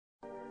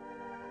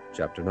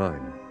Chapter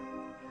 9.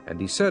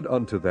 And he said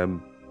unto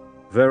them,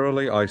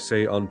 Verily I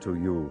say unto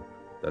you,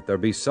 that there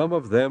be some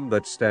of them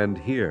that stand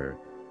here,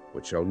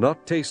 which shall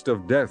not taste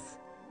of death,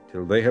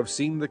 till they have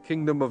seen the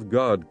kingdom of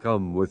God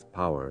come with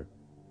power.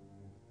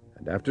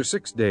 And after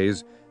 6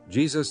 days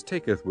Jesus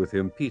taketh with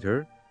him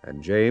Peter,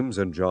 and James,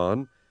 and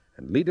John,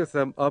 and leadeth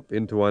them up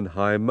into an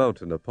high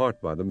mountain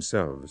apart by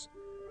themselves.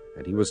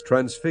 And he was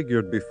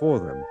transfigured before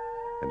them,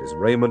 and his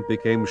raiment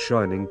became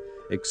shining,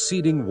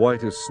 exceeding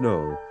white as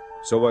snow,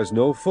 so as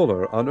no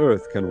fuller on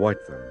earth can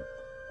white them.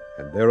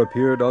 And there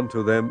appeared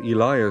unto them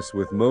Elias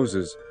with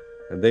Moses,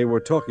 and they were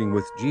talking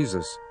with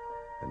Jesus.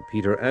 And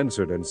Peter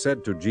answered and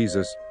said to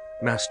Jesus,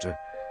 Master,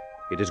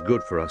 it is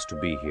good for us to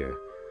be here,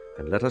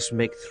 and let us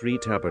make 3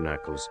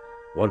 tabernacles,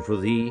 one for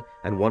thee,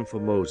 and one for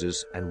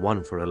Moses, and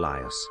one for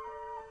Elias.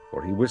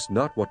 For he wist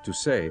not what to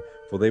say,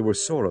 for they were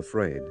sore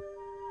afraid.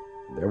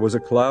 And there was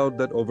a cloud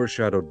that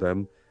overshadowed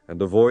them,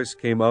 and a voice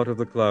came out of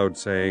the cloud,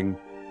 saying,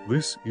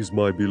 This is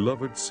my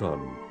beloved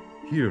Son,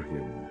 hear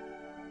him.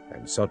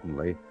 And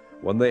suddenly,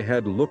 when they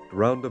had looked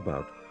round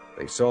about,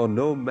 they saw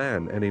no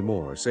man any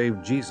more,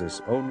 save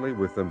Jesus only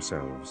with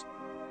themselves.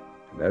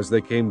 And as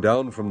they came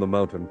down from the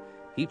mountain,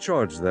 he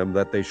charged them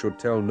that they should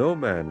tell no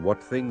man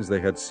what things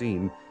they had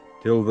seen,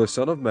 till the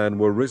Son of Man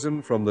were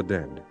risen from the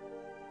dead.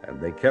 And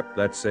they kept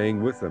that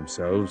saying with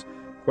themselves,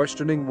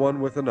 questioning one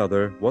with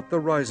another what the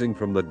rising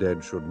from the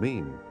dead should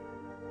mean.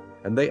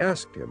 And they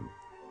asked him,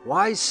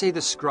 Why say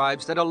the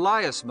scribes that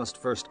Elias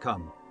must first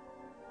come?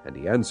 And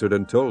he answered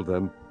and told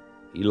them,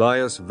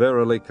 Elias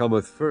verily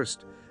cometh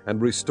first,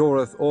 and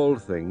restoreth all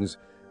things,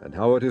 and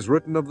how it is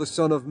written of the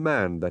Son of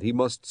Man, that he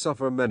must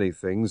suffer many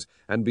things,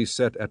 and be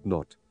set at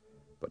naught.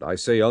 But I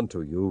say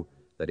unto you,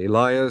 that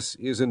Elias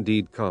is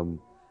indeed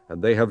come,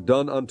 and they have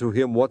done unto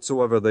him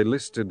whatsoever they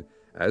listed,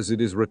 as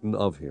it is written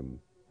of him.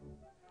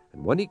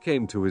 And when he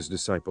came to his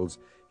disciples,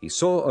 he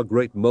saw a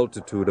great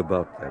multitude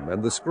about them,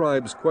 and the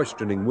scribes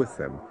questioning with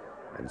them.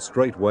 And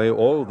straightway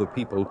all the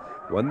people,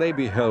 when they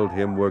beheld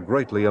him, were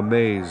greatly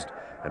amazed,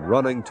 and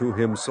running to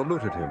him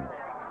saluted him.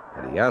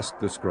 And he asked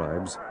the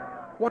scribes,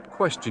 What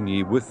question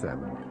ye with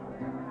them?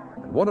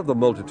 And one of the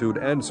multitude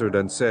answered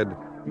and said,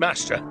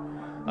 Master,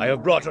 I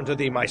have brought unto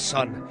thee my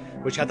son,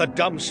 which hath a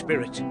dumb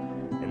spirit,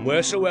 and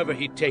wheresoever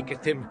he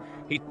taketh him,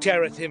 he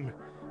teareth him,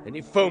 and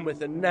he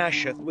foameth and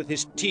gnasheth with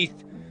his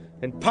teeth,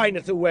 and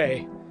pineth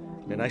away.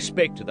 And I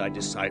spake to thy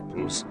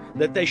disciples,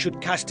 that they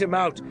should cast him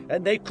out,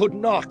 and they could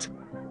not.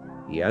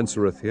 He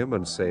answereth him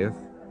and saith,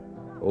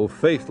 O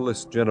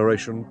faithless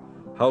generation,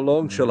 how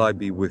long shall I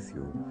be with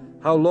you?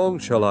 How long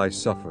shall I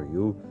suffer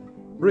you?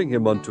 Bring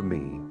him unto me.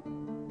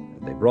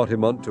 And they brought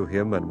him unto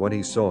him, and when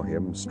he saw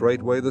him,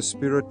 straightway the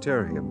spirit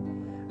tare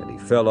him, and he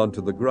fell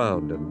unto the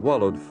ground, and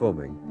wallowed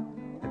foaming.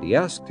 And he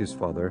asked his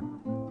father,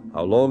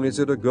 How long is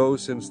it ago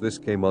since this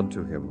came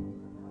unto him?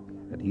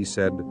 And he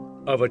said,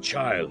 Of a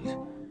child,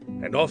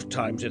 and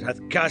ofttimes it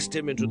hath cast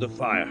him into the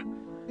fire,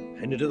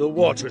 and into the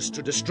waters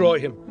to destroy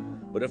him.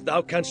 But if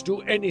thou canst do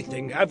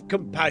anything, have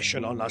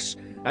compassion on us,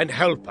 and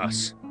help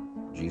us.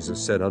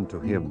 Jesus said unto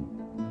him,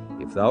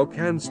 If thou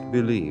canst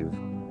believe,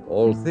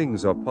 all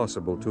things are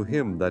possible to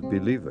him that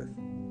believeth.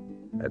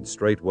 And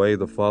straightway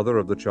the father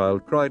of the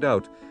child cried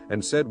out,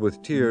 and said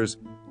with tears,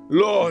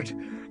 Lord,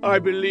 I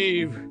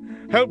believe.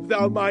 Help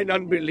thou mine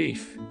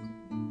unbelief.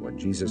 When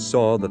Jesus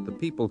saw that the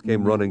people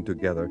came running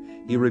together,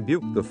 he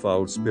rebuked the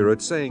foul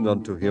spirit, saying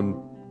unto him,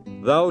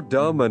 Thou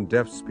dumb and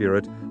deaf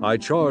spirit, I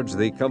charge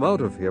thee, come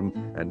out of him,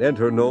 and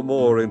enter no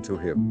more into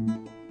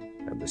him.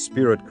 And the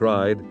spirit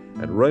cried,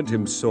 and rent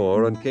him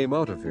sore, and came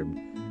out of him.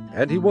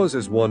 And he was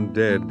as one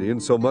dead,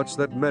 insomuch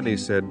that many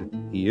said,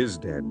 He is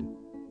dead.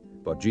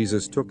 But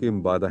Jesus took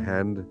him by the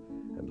hand,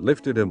 and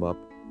lifted him up,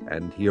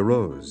 and he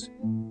arose.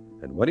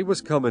 And when he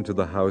was come into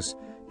the house,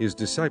 his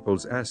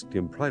disciples asked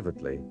him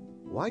privately,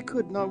 Why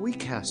could not we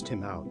cast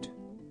him out?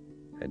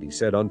 And he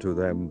said unto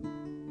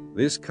them,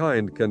 This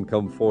kind can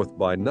come forth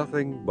by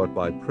nothing but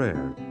by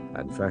prayer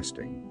and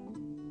fasting.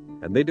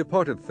 And they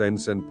departed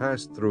thence, and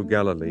passed through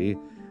Galilee,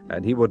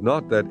 and he would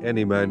not that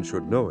any man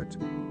should know it.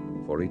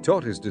 For he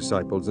taught his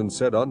disciples, and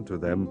said unto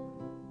them,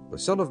 The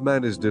Son of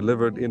Man is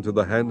delivered into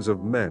the hands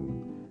of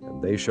men,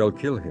 and they shall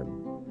kill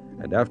him.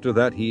 And after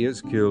that he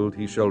is killed,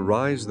 he shall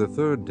rise the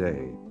 3rd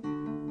day.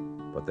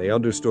 But they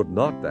understood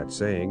not that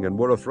saying, and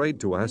were afraid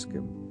to ask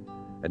him.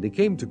 And he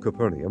came to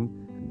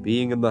Capernaum, and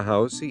being in the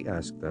house, he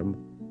asked them,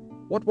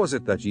 What was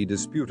it that ye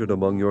disputed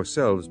among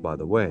yourselves by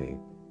the way?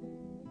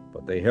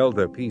 But they held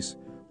their peace,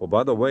 for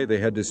by the way they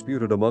had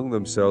disputed among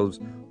themselves,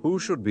 who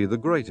should be the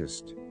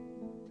greatest.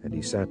 And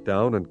he sat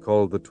down, and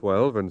called the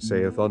 12, and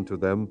saith unto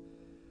them,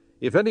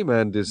 If any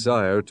man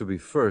desire to be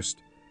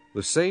first,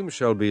 the same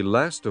shall be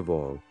last of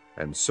all,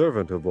 and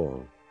servant of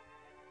all.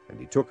 And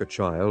he took a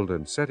child,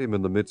 and set him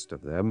in the midst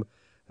of them,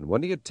 and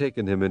when he had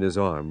taken him in his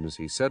arms,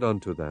 he said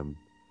unto them,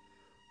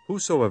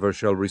 Whosoever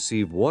shall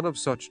receive one of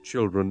such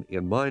children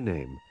in my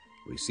name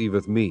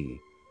receiveth me,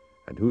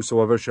 and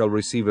whosoever shall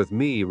receiveth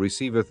me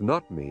receiveth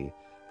not me,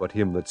 but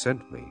him that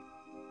sent me.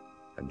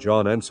 And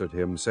John answered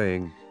him,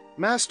 saying,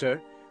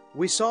 Master,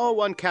 we saw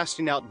one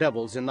casting out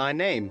devils in thy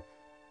name,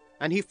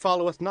 and he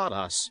followeth not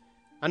us,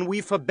 and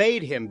we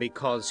forbade him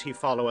because he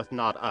followeth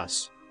not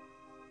us.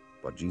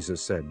 But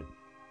Jesus said,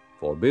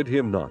 Forbid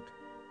him not,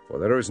 for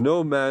there is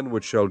no man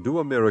which shall do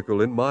a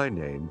miracle in my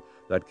name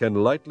that can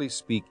lightly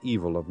speak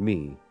evil of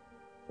me.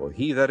 For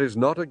he that is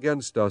not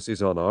against us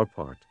is on our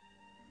part.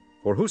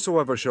 For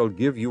whosoever shall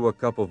give you a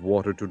cup of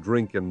water to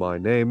drink in my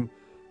name,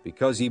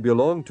 because ye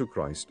belong to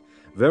Christ,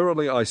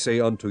 verily I say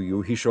unto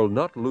you, he shall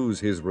not lose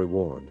his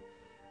reward.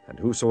 And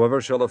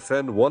whosoever shall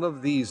offend one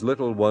of these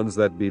little ones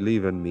that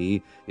believe in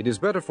me, it is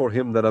better for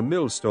him that a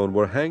millstone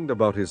were hanged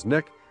about his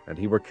neck, and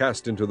he were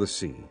cast into the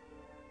sea.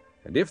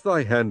 And if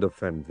thy hand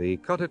offend thee,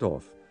 cut it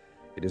off.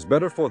 It is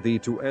better for thee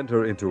to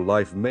enter into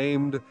life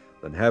maimed,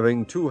 than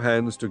having 2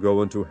 hands to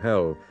go into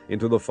hell,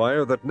 into the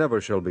fire that never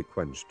shall be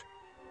quenched,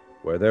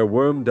 where their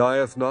worm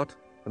dieth not,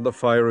 and the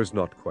fire is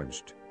not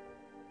quenched.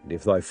 And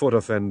if thy foot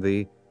offend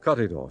thee, cut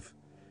it off.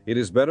 It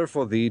is better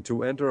for thee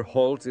to enter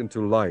halt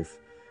into life,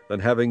 than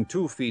having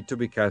 2 feet to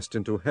be cast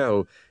into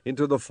hell,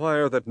 into the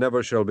fire that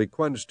never shall be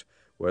quenched,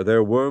 where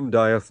their worm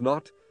dieth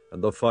not,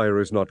 and the fire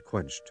is not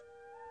quenched.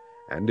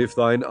 And if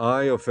thine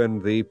eye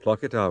offend thee,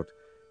 pluck it out.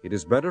 It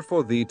is better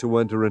for thee to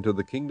enter into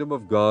the kingdom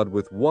of God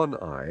with 1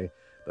 eye,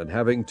 than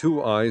having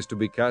 2 eyes to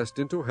be cast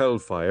into hell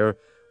fire,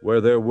 where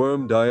their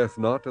worm dieth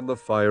not, and the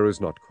fire is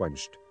not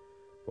quenched.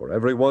 For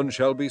every one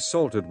shall be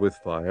salted with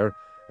fire,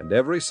 and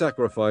every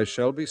sacrifice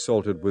shall be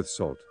salted with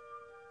salt.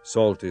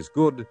 Salt is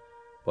good,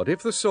 but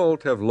if the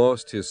salt have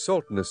lost his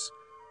saltness,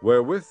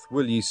 wherewith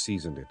will ye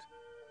season it?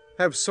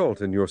 Have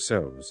salt in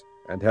yourselves,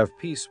 and have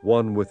peace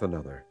one with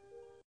another.